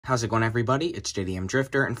How's it going, everybody? It's JDM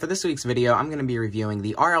Drifter, and for this week's video, I'm going to be reviewing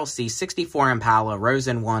the RLC 64 Impala Rose &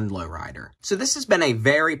 1 Lowrider. So this has been a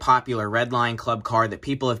very popular Redline Club car that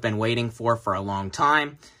people have been waiting for a long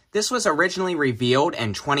time. This was originally revealed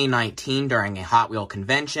in 2019 during a Hot Wheel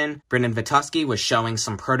convention. Brendan Vituski was showing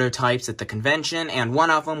some prototypes at the convention, and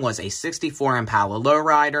one of them was a 64 Impala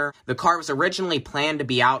Lowrider. The car was originally planned to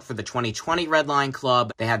be out for the 2020 Redline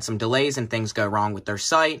Club. They had some delays and things go wrong with their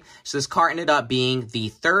site, so this car ended up being the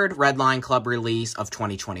third Redline Club release of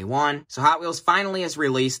 2021. So Hot Wheels finally has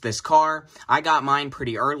released this car. I got mine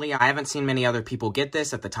pretty early. I haven't seen many other people get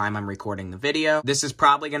this at the time I'm recording the video. This is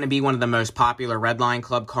probably going to be one of the most popular Redline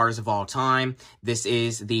Club cars of all time. This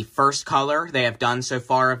is the first color they have done so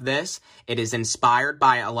far of this. It is inspired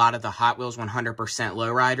by a lot of the Hot Wheels 100%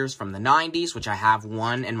 Lowriders from the 90s, which I have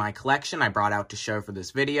one in my collection I brought out to show for this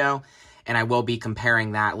video. And I will be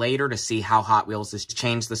comparing that later to see how Hot Wheels has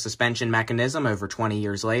changed the suspension mechanism over 20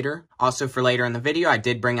 years later. Also, for later in the video, I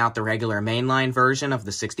did bring out the regular mainline version of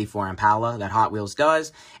the 64 Impala that Hot Wheels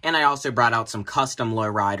does, and I also brought out some custom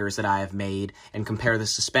lowriders that I have made and compare the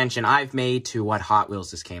suspension I've made to what Hot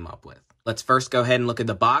Wheels has came up with. Let's first go ahead and look at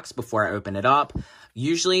the box before I open it up.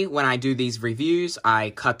 Usually, when I do these reviews,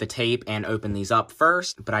 I cut the tape and open these up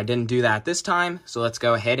first, but I didn't do that this time, so let's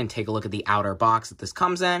go ahead and take a look at the outer box that this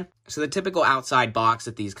comes in. So the typical outside box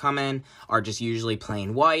that these come in are just usually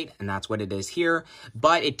plain white, and that's what it is here,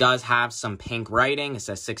 but it does have some pink writing. It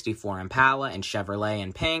says 64 Impala and Chevrolet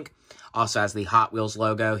in pink. Also has the Hot Wheels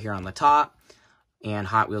logo here on the top, and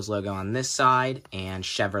Hot Wheels logo on this side, and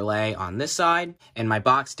Chevrolet on this side. And my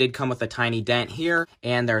box did come with a tiny dent here,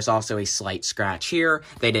 and there's also a slight scratch here.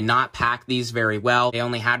 They did not pack these very well. They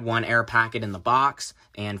only had one air packet in the box,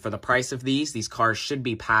 and for the price of these cars should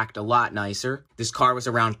be packed a lot nicer. This car was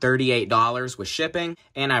around $38 with shipping,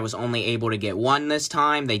 and I was only able to get one this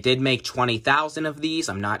time. They did make 20,000 of these.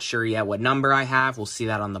 I'm not sure yet what number I have. We'll see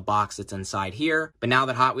that on the box that's inside here. But now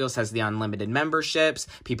that Hot Wheels has the unlimited memberships,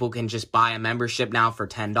 people can just buy a membership now for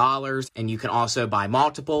 $10, and you can also buy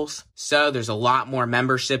multiples. So there's a lot more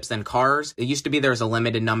memberships than cars. It used to be there was a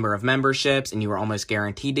limited number of memberships, and you were almost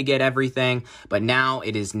guaranteed to get everything, but now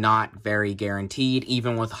it is not very guaranteed,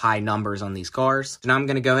 even with high numbers on these cars. So now I'm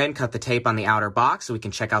going to go ahead and cut the tape on the outer box so we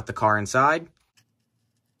can check out the car inside.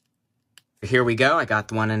 Here we go. I got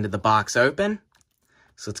the one end of the box open.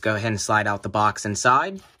 So let's go ahead and slide out the box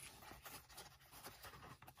inside.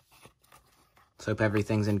 Let's hope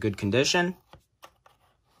everything's in good condition.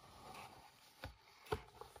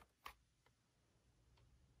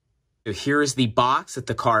 So here's the box that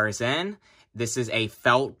the car is in. This is a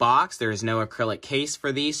felt box. There is no acrylic case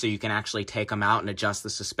for these, so you can actually take them out and adjust the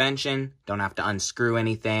suspension. Don't have to unscrew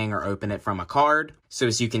anything or open it from a card. So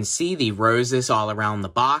as you can see, the roses all around the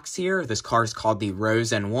box here. This car is called the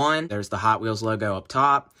Rose & 1. There's the Hot Wheels logo up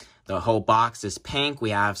top. The whole box is pink. We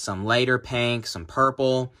have some lighter pink, some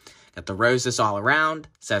purple. Got the roses all around.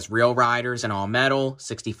 It says Real Riders in all metal,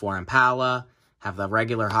 64 Impala. Have the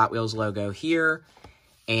regular Hot Wheels logo here.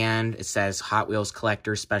 And it says Hot Wheels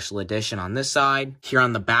Collector Special Edition on this side. Here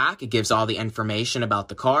on the back, it gives all the information about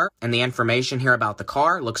the car. And the information here about the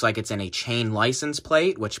car looks like it's in a chain license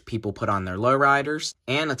plate, which people put on their lowriders.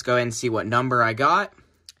 And let's go ahead and see what number I got.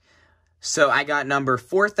 So I got number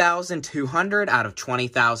 4,200 out of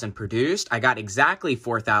 20,000 produced. I got exactly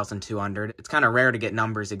 4,200. It's kind of rare to get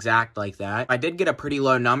numbers exact like that. I did get a pretty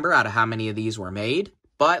low number out of how many of these were made.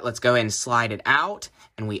 But let's go ahead and slide it out.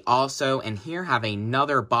 And we also, in here, have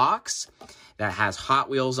another box that has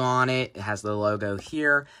Hot Wheels on it. It has the logo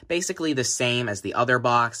here. Basically the same as the other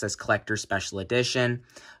box, as Collector Special Edition.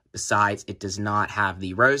 Besides, it does not have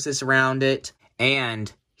the roses around it.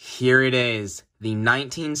 And here it is, the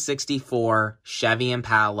 1964 Chevy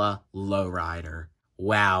Impala Lowrider.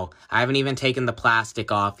 Wow, I haven't even taken the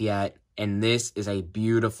plastic off yet. And this is a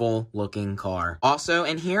beautiful looking car. Also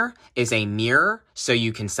in here is a mirror, so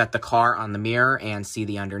you can set the car on the mirror and see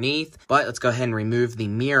the underneath. But let's go ahead and remove the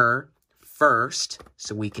mirror first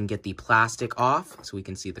so we can get the plastic off so we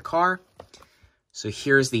can see the car. So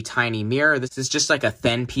here's the tiny mirror. This is just like a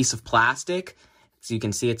thin piece of plastic. So you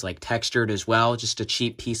can see it's like textured as well, just a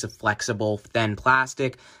cheap piece of flexible, thin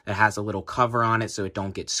plastic that has a little cover on it so it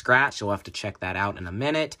don't get scratched. You'll have to check that out in a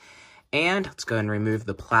minute. And let's go ahead and remove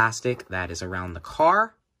the plastic that is around the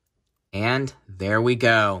car. And there we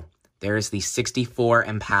go. There's the 64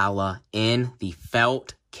 Impala in the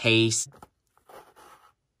felt case.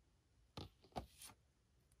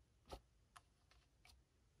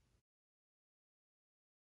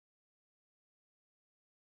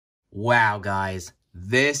 Wow, guys.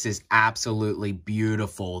 This is absolutely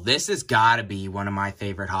beautiful. This has got to be one of my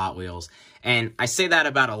favorite Hot Wheels. And I say that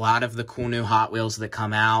about a lot of the cool new Hot Wheels that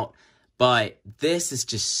come out, but this is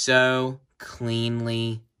just so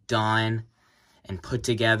cleanly done and put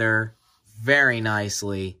together very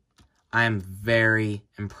nicely. I am very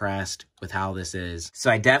impressed with how this is.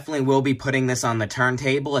 So I definitely will be putting this on the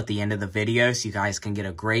turntable at the end of the video so you guys can get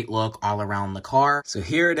a great look all around the car. So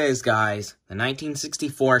here it is, guys. The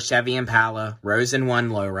 1964 Chevy Impala Rose in 1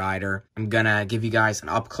 Lowrider. I'm gonna give you guys an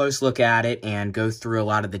up-close look at it and go through a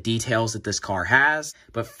lot of the details that this car has.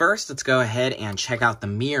 But first, let's go ahead and check out the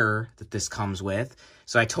mirror that this comes with.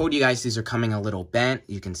 So I told you guys these are coming a little bent.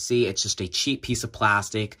 You can see it's just a cheap piece of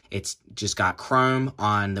plastic. It's just got chrome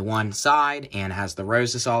on the one side and has the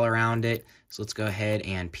roses all around it. So let's go ahead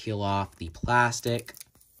and peel off the plastic.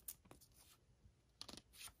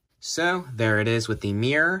 So there it is with the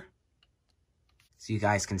mirror. So you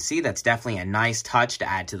guys can see that's definitely a nice touch to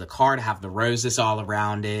add to the car, to have the roses all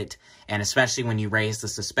around it, and especially when you raise the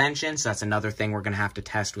suspension. So that's another thing we're going to have to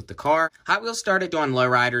test with the car. Hot Wheels started doing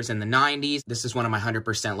lowriders in the 90s. This is one of my 100%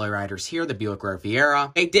 lowriders here, the Buick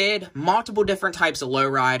Riviera. They did multiple different types of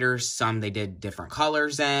lowriders. Some they did different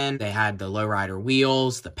colors in. They had the lowrider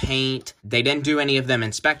wheels, the paint. They didn't do any of them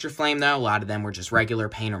in Spectraflame though. A lot of them were just regular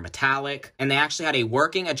paint or metallic. And they actually had a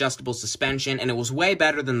working adjustable suspension, and it was way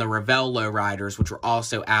better than the Revell lowriders, which were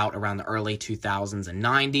also out around the early 2000s and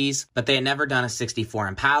 90s. But they had never done a 64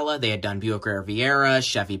 Impala. They had done Buick Riviera,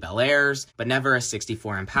 Chevy Bel Airs, but never a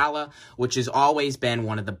 64 Impala, which has always been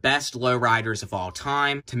one of the best lowriders of all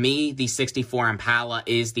time. To me, the 64 Impala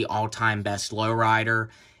is the all-time best lowrider.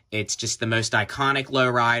 It's just the most iconic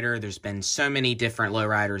lowrider. There's been so many different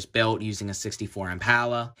lowriders built using a 64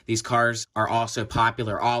 Impala. These cars are also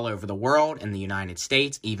popular all over the world, in the United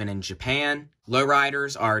States, even in Japan.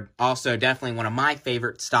 Lowriders are also definitely one of my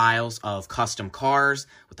favorite styles of custom cars,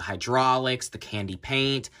 with the hydraulics, the candy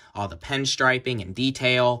paint, all the pinstriping and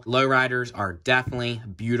detail. Lowriders are definitely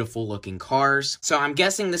beautiful looking cars. So I'm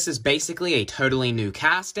guessing this is basically a totally new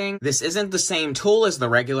casting. This isn't the same tool as the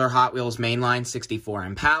regular Hot Wheels mainline 64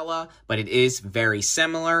 Impala, but it is very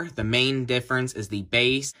similar. The main difference is the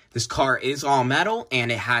base. This car is all metal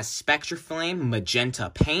and it has Spectraflame magenta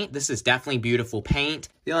paint. This is definitely beautiful paint.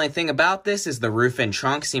 The only thing about this is the roof and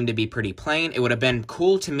trunk seem to be pretty plain. It would have been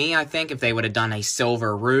cool to me, I think, if they would have done a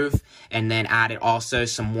silver roof and then added also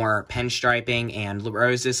some more pinstriping and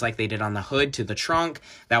roses like they did on the hood to the trunk.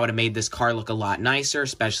 That would have made this car look a lot nicer,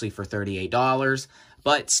 especially for $38.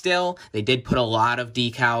 But still, they did put a lot of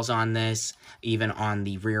decals on this, even on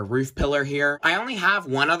the rear roof pillar here. I only have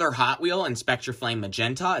one other Hot Wheel in Spectraflame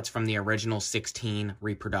Magenta. It's from the original 16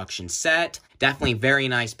 reproduction set. Definitely very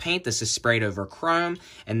nice paint. This is sprayed over chrome,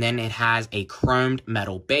 and then it has a chromed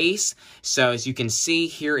metal base. So as you can see,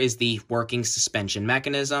 here is the working suspension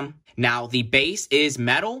mechanism. Now, the base is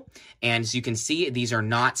metal, and as you can see, these are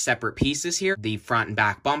not separate pieces here. The front and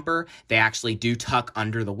back bumper, they actually do tuck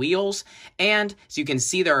under the wheels. And as you can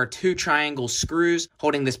see, there are two triangle screws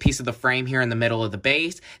holding this piece of the frame here in the middle of the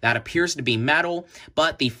base. That appears to be metal,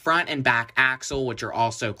 but the front and back axle, which are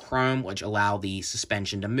also chrome, which allow the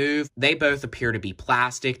suspension to move, they both appear to be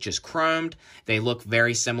plastic, just chromed. They look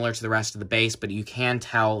very similar to the rest of the base, but you can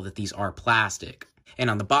tell that these are plastic. And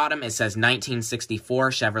on the bottom, it says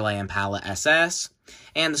 1964 Chevrolet Impala SS.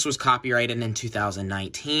 And this was copyrighted in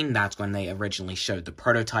 2019. That's when they originally showed the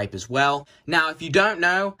prototype as well. Now, if you don't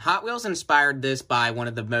know, Hot Wheels inspired this by one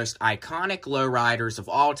of the most iconic lowriders of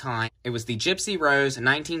all time. It was the Gypsy Rose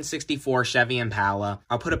 1964 Chevy Impala.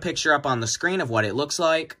 I'll put a picture up on the screen of what it looks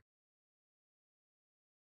like.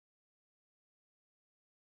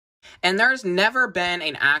 And there's never been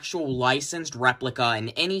an actual licensed replica in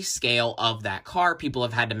any scale of that car. People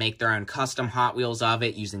have had to make their own custom Hot Wheels of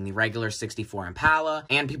it using the regular 64 Impala,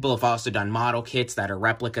 and people have also done model kits that are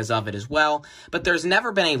replicas of it as well. But there's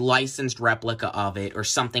never been a licensed replica of it or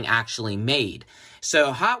something actually made.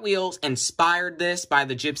 So Hot Wheels inspired this by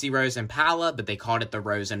the Gypsy Rose Impala, but they called it the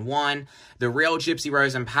Rose in 1. The real Gypsy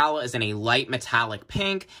Rose Impala is in a light metallic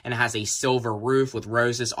pink and has a silver roof with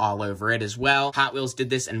roses all over it as well. Hot Wheels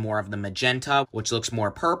did this in more of the magenta, which looks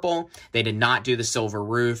more purple. They did not do the silver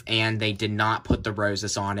roof, and they did not put the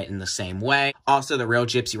roses on it in the same way. Also, the real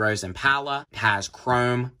Gypsy Rose Impala has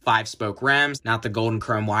chrome 5-spoke rims, not the golden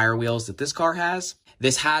chrome wire wheels that this car has.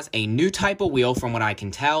 This has a new type of wheel from what I can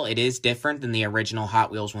tell. It is different than the original Hot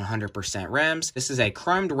Wheels 100% rims. This is a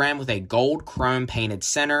chromed rim with a gold chrome painted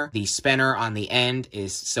center. The spinner on the end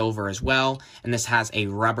is silver as well, and this has a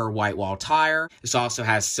rubber white wall tire. This also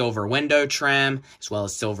has silver window trim as well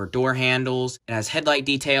as silver door handles. It has headlight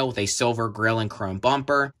detail with a silver grille and chrome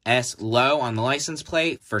bumper. S low on the license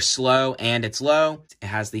plate for slow, and it's low. It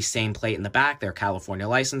has the same plate in the back, their California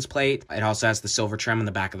license plate. It also has the silver trim in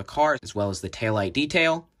the back of the car as well as the taillight detail.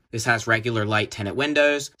 This has regular light tinted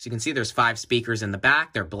windows. So you can see there's 5 speakers in the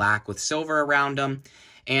back. They're black with silver around them.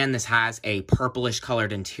 And this has a purplish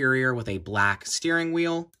colored interior with a black steering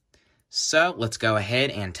wheel. So let's go ahead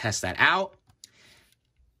and test that out.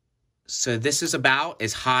 So this is about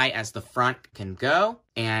as high as the front can go.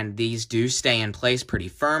 And these do stay in place pretty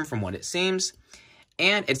firm from what it seems.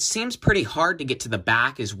 And it seems pretty hard to get to the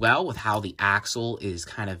back as well with how the axle is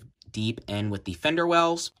kind of deep in with the fender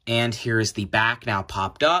wells. And here's the back now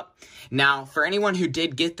popped up. Now, for anyone who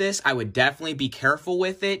did get this, I would definitely be careful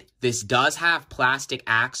with it. This does have plastic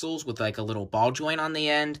axles with like a little ball joint on the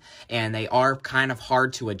end, and they are kind of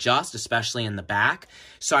hard to adjust, especially in the back.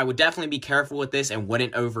 So I would definitely be careful with this and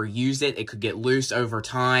wouldn't overuse it. It could get loose over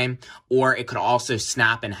time, or it could also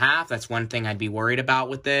snap in half. That's one thing I'd be worried about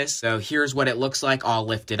with this. So here's what it looks like all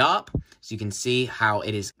lifted up. So you can see how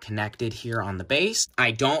it is connected here on the base.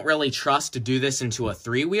 I don't really trust to do this into a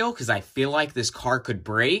 3-wheel because I feel like this car could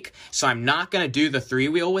break. So I'm not going to do the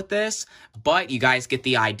 3-wheel with this, but you guys get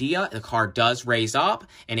the idea. The car does raise up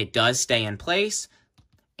and it does stay in place.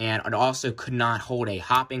 And it also could not hold a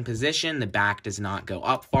hopping position. The back does not go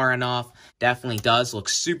up far enough. Definitely does look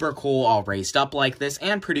super cool all raised up like this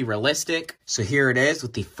and pretty realistic. So here it is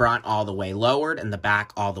with the front all the way lowered and the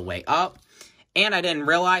back all the way up. And I didn't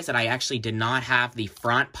realize that I actually did not have the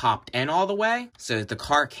front popped in all the way, so the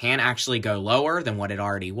car can actually go lower than what it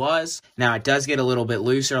already was. Now, it does get a little bit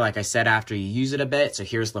looser, like I said, after you use it a bit. So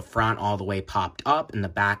here's the front all the way popped up and the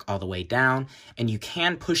back all the way down, and you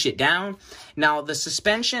can push it down. Now, the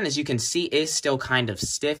suspension, as you can see, is still kind of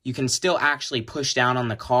stiff. You can still actually push down on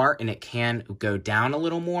the car, and it can go down a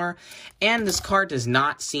little more. And this car does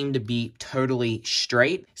not seem to be totally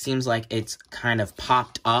straight. Seems like it's kind of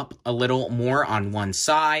popped up a little more on one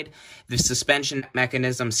side. The suspension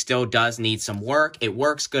mechanism still does need some work. It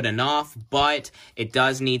works good enough, but it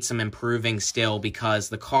does need some improving still because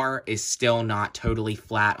the car is still not totally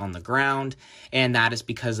flat on the ground, and that is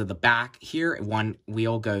because of the back here. One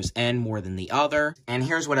wheel goes in more than the other. And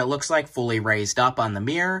here's what it looks like fully raised up on the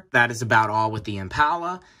mirror. That is about all with the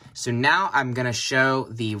Impala. So now I'm going to show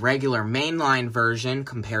the regular mainline version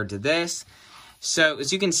compared to this. So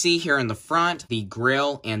as you can see here in the front, the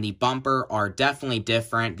grille and the bumper are definitely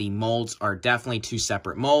different. The molds are definitely 2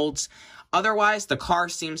 separate molds. Otherwise, the car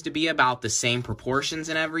seems to be about the same proportions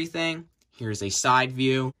and everything. Here's a side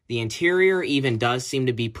view. The interior even does seem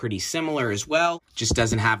to be pretty similar as well. Just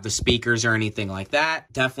doesn't have the speakers or anything like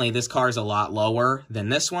that. Definitely this car is a lot lower than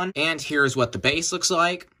this one. And here's what the base looks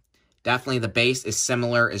like. Definitely the base is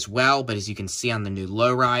similar as well, but as you can see on the new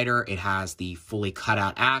Lowrider, it has the fully cut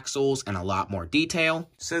out axles and a lot more detail.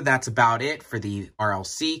 So that's about it for the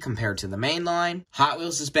RLC compared to the mainline. Hot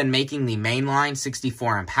Wheels has been making the mainline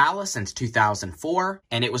 64 Impala since 2004,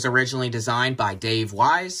 and it was originally designed by Dave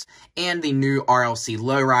Wise, and the new RLC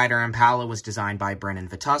Lowrider Impala was designed by Brennan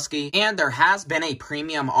Vitusky. And there has been a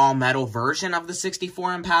premium all-metal version of the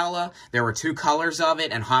 64 Impala. There were 2 colors of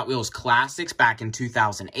it, and Hot Wheels Classics back in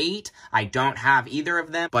 2008. I don't have either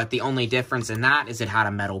of them, but the only difference in that is it had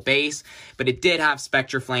a metal base, but it did have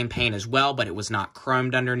Spectraflame paint as well, but it was not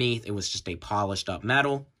chromed underneath. It was just a polished up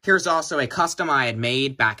metal. Here's also a custom I had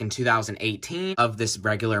made back in 2018 of this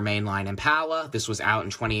regular mainline Impala. This was out in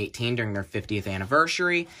 2018 during their 50th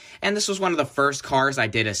anniversary, and this was one of the first cars I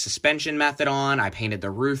did a suspension method on. I painted the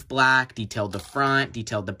roof black, detailed the front,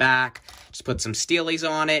 detailed the back, just put some steelies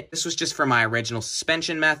on it. This was just for my original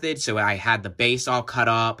suspension method, so I had the base all cut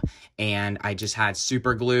up, and I just had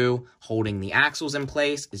super glue holding the axles in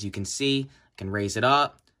place. As you can see, I can raise it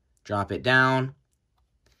up, drop it down,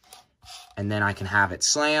 and then I can have it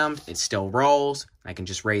slammed. It still rolls. I can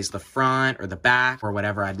just raise the front or the back or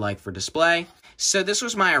whatever I'd like for display. So this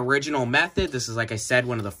was my original method. This is, like I said,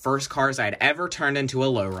 one of the first cars I'd ever turned into a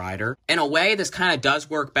lowrider. In a way, this kind of does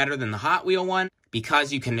work better than the Hot Wheel one,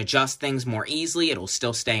 because you can adjust things more easily. It'll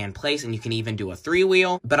still stay in place, and you can even do a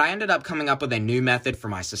 3-wheel. But I ended up coming up with a new method for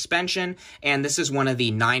my suspension, and this is one of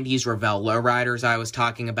the 90s Revell lowriders I was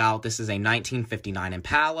talking about. This is a 1959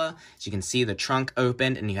 Impala. So you can see the trunk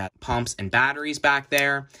opened, and you had pumps and batteries back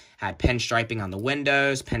there. Had pinstriping on the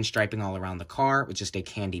windows, pinstriping all around the car with just a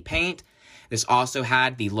candy paint. This also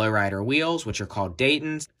had the Lowrider wheels, which are called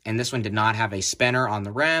Dayton's, and this one did not have a spinner on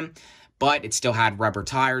the rim, but it still had rubber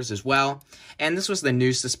tires as well. And this was the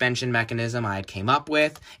new suspension mechanism I had came up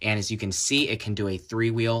with, and as you can see, it can do a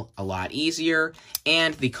 3-wheel a lot easier,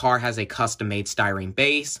 and the car has a custom-made styrene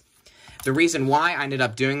base. The reason why I ended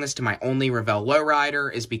up doing this to my only Revell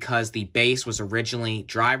Lowrider is because the base was originally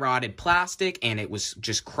dry rotted plastic and it was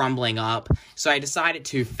just crumbling up. So I decided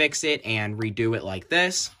to fix it and redo it like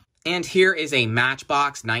this. And here is a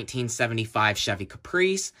Matchbox 1975 Chevy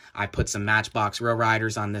Caprice. I put some Matchbox Row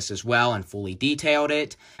Riders on this as well and fully detailed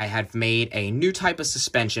it. I have made a new type of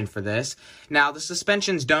suspension for this. Now, the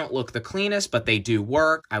suspensions don't look the cleanest, but they do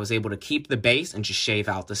work. I was able to keep the base and just shave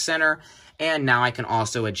out the center. And now I can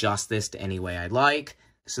also adjust this to any way I'd like.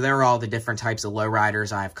 So there are all the different types of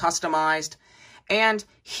lowriders I've customized. And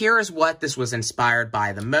here is what this was inspired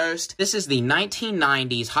by the most. This is the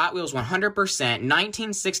 1990s Hot Wheels 100%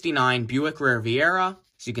 1969 Buick Riviera.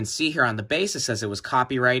 So you can see here on the base, it says it was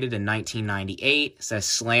copyrighted in 1998. It says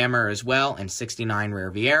Slammer as well and 69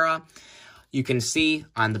 Riviera. You can see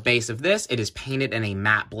on the base of this, it is painted in a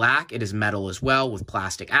matte black. It is metal as well with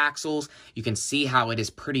plastic axles. You can see how it is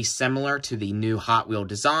pretty similar to the new Hot Wheel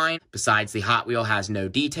design. Besides, the Hot Wheel has no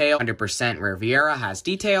detail. 100% Riviera has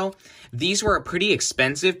detail. These were pretty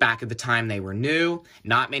expensive back at the time they were new.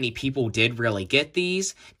 Not many people did really get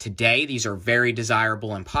these. Today, these are very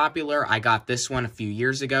desirable and popular. I got this one a few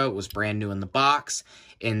years ago. It was brand new in the box.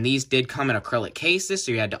 And these did come in acrylic cases,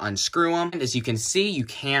 so you had to unscrew them. And as you can see, you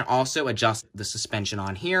can also adjust the suspension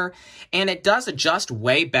on here. And it does adjust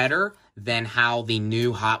way better than how the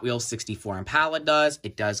new Hot Wheels 64 Impala does.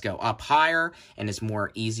 It does go up higher and is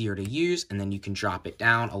more easier to use, and then you can drop it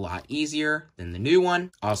down a lot easier than the new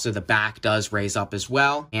one. Also, the back does raise up as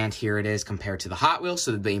well, and here it is compared to the Hot Wheels.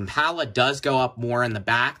 So the Impala does go up more in the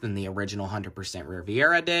back than the original 100%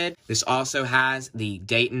 Riviera did. This also has the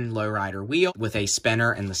Dayton Lowrider wheel with a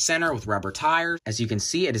spinner in the center with rubber tires. As you can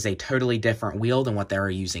see, it is a totally different wheel than what they're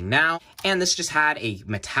using now. And this just had a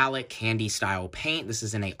metallic candy style paint. This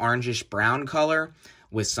is in a orangish brown color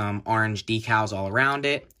with some orange decals all around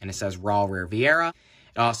it, and it says Raw Riviera.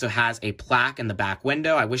 It also has a plaque in the back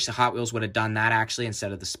window. I wish the Hot Wheels would have done that actually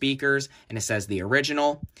instead of the speakers, and it says the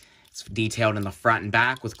original. It's detailed in the front and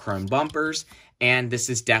back with chrome bumpers, and this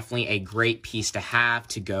is definitely a great piece to have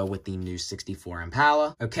to go with the new 64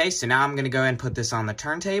 Impala. Okay, so now I'm going to go ahead and put this on the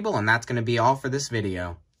turntable, and that's going to be all for this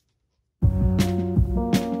video.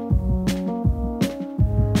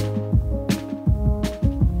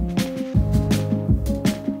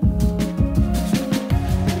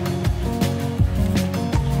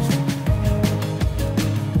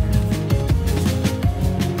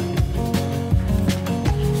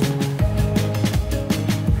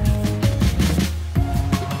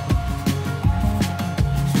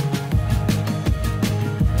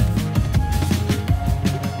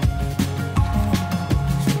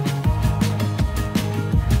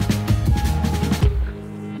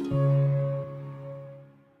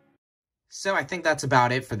 So I think that's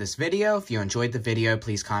about it for this video. If you enjoyed the video,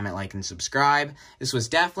 please comment, like, and subscribe. This was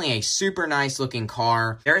definitely a super nice looking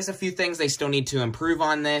car. There is a few things they still need to improve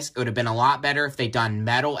on this. It would have been a lot better if they'd done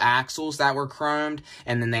metal axles that were chromed,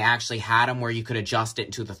 and then they actually had them where you could adjust it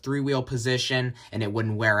into the 3-wheel position and it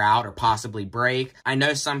wouldn't wear out or possibly break. I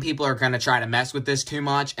know some people are going to try to mess with this too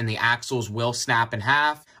much and the axles will snap in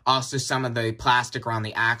half. Also, some of the plastic around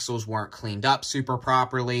the axles weren't cleaned up super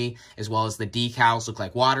properly, as well as the decals look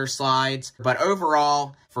like water slides. But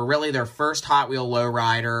overall, for really their first Hot Wheel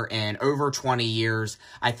lowrider in over 20 years,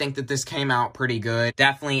 I think that this came out pretty good.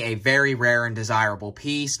 Definitely a very rare and desirable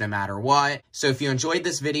piece, no matter what. So if you enjoyed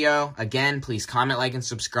this video, again, please comment, like, and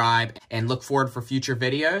subscribe, and look forward for future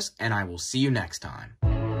videos, and I will see you next time.